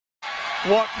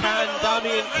What can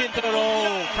Damian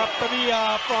Quintero,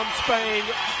 Capdevila from Spain,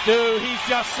 do? He's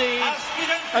just seen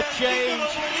a change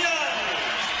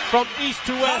from east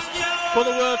to west for the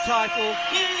world title.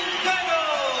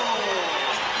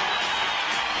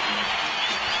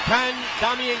 Can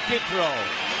Damian Quintero,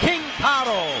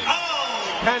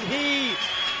 can he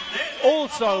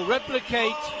also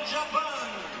replicate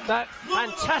that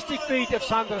fantastic feat of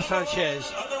Sandra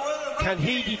Sanchez? Can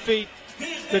he defeat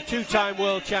the two-time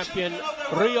world champion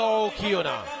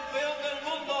Kiyuna?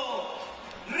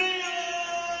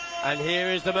 And here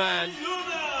is the man.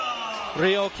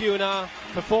 Kiyuna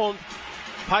performed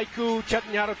Paiku,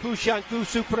 Chatnyaraku, Shanku,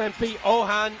 Super MP,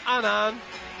 Ohan, Anan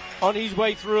on his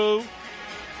way through.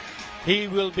 He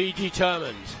will be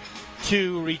determined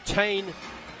to retain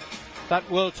that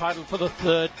world title for the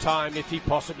third time if he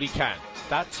possibly can.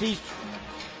 That's his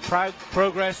proud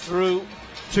progress through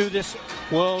to this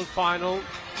world final,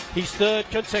 his third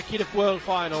consecutive world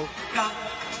final.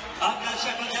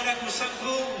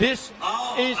 This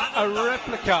is a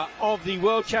replica of the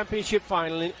World Championship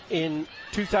final in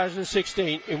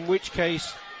 2016, in which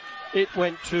case it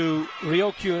went to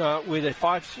Kiyuna with a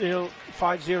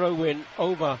 5-0 win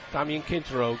over Damian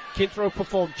Quintero. Quintero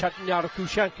performed Chatnyaraku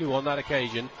Shanku on that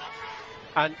occasion,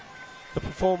 and the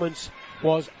performance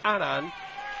was Anan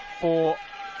for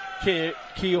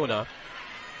Kiyuna.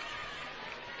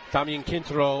 Damian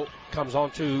Quintero comes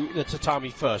onto the tatami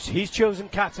first. His chosen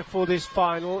kata for this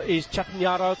final is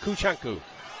Chatnyaraku Shanku.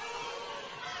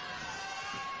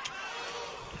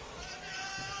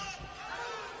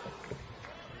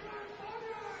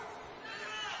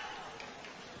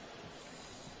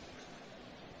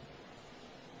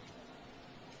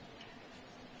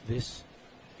 This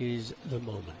is the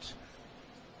moment.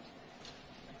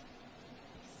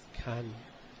 Can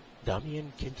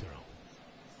Damian Quintero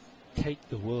take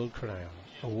the world crown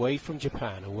away from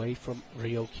Japan, away from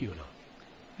Kiyuna?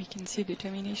 We can see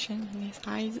determination in his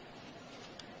eyes.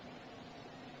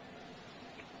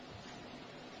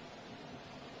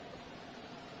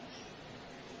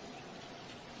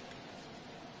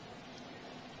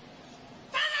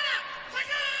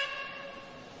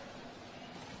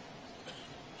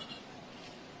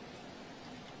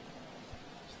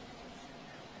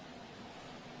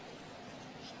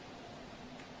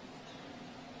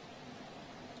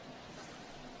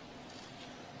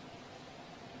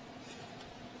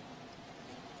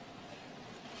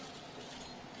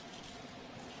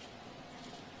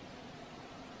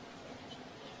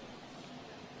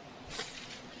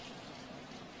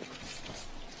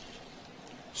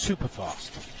 Super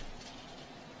fast.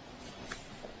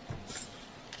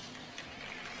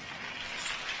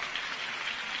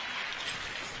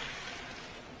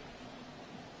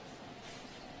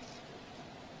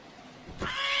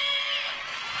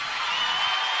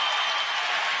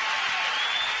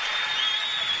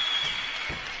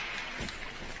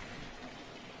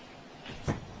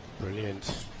 Brilliant.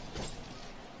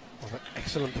 What an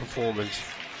excellent performance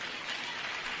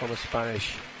from a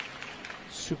Spanish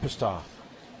superstar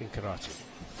in karate.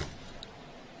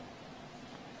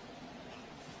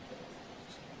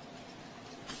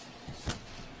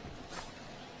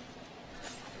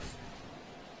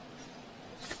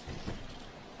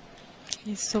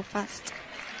 He's so fast.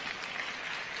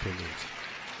 Brilliant.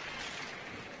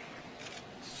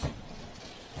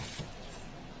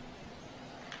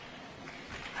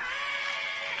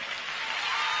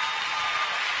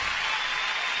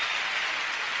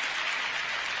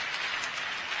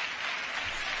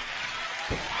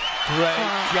 Great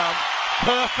jump,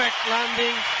 perfect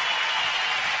landing.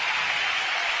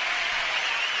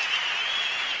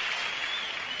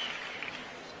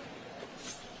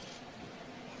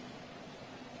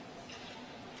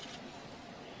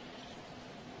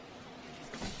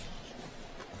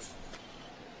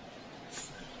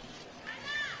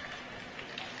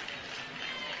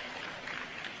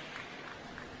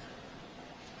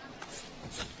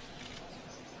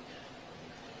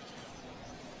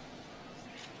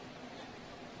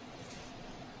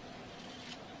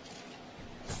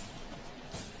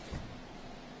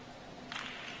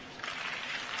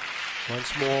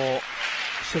 Once more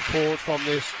support from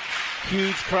this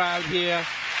huge crowd here.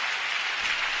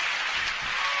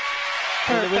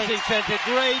 In the whistling centre,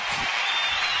 great.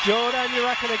 Jordan, you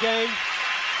reckon again?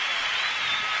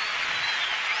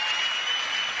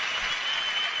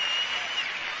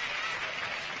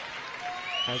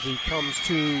 As he comes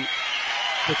to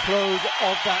the close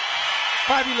of that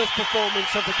fabulous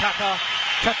performance of the kata,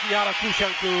 Chatnyaraku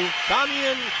Shanku,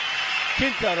 Damian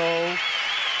Quintero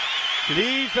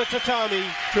leaves the tatami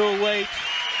to await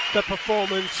the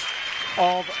performance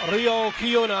of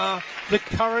Kiyuna, the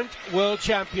current world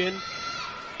champion,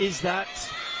 Is that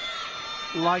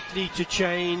likely to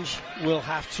change? We'll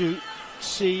have to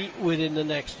see within the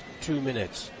next 2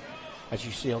 minutes. As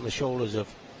you see on the shoulders of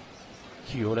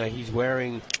Kiyuna, he's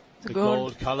wearing the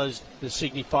gold colours that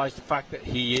signifies the fact that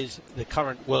he is the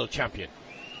current world champion.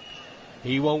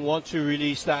 He won't want to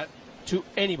release that to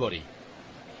anybody.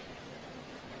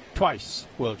 Twice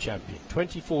world champion,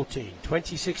 2014,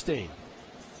 2016.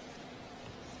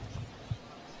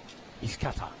 His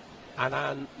kata,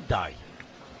 Anan Dai.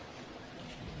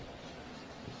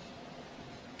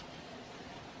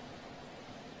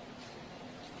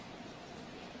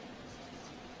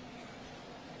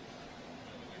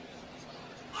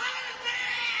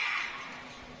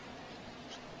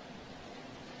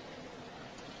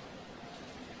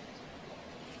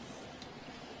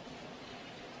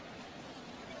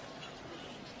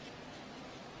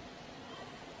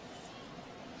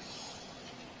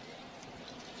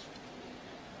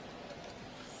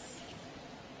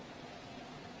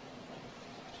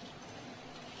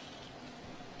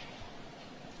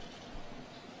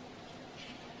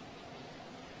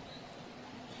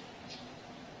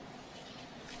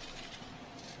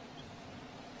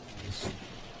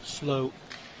 Slow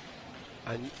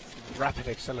and rapid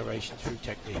acceleration through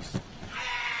techniques.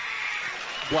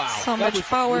 Wow, so much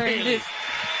power really in this.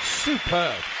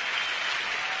 Superb.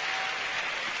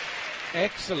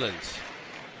 Excellent.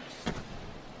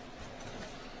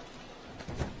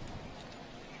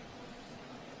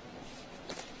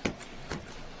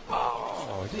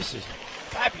 Oh, this is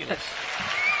fabulous.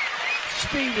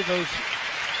 Speed of those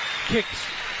kicks.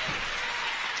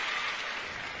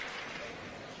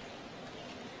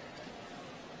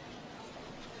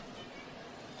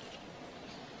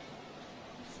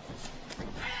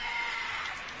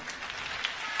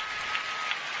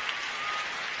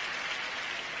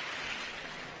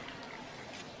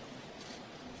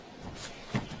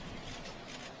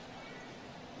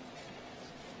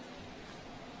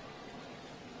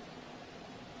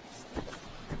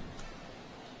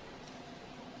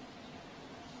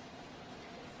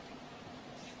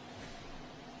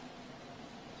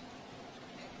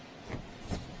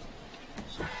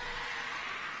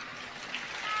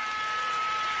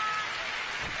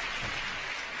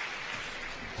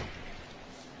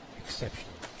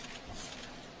 Exceptional.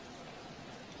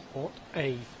 What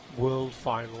a world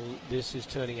final this is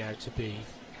turning out to be.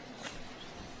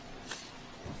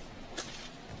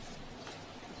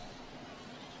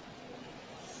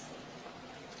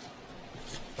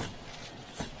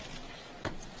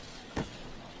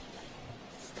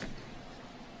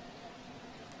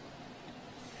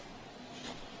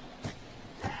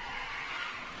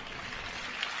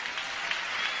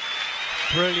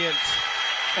 Brilliant.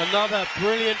 Another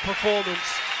brilliant performance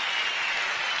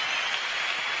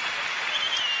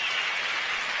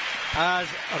as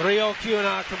Ryo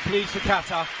Kiyuna completes the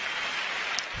kata.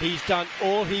 He's done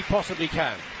all he possibly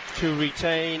can to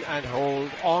retain and hold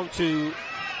on to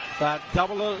that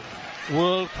double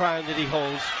world crown that he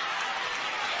holds.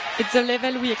 It's the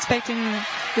level we expect in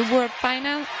the world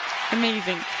final.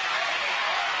 Amazing.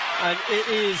 And it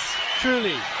is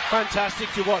truly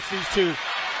fantastic to watch these two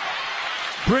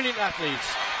brilliant athletes.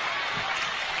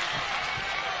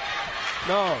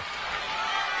 No,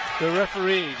 the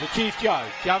referee, the chief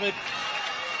judge, Javed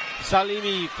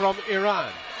Salimi from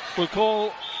Iran, will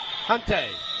call Hante.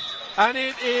 And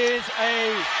it is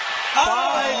a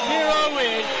 5-0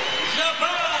 win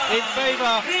in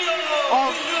favor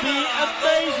of the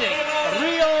amazing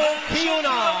Ryo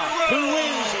Kiyuna, who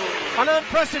wins an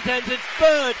unprecedented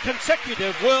third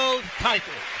consecutive world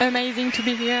title. Amazing to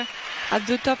be here at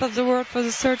the top of the world for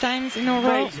the third time in a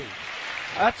row. Amazing.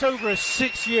 That's over a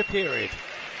 6-year period.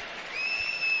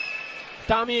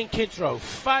 Damian Quintero,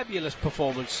 fabulous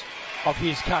performance of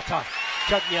his kata.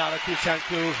 Chadniala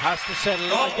Kusanku has to settle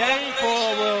again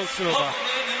for world silver.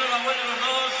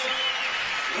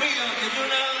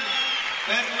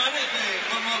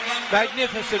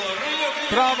 Magnificent.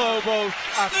 Bravo both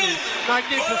athletes.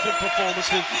 Magnificent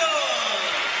performances.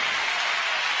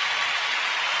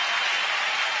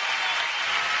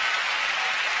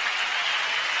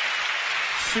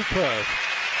 Superb.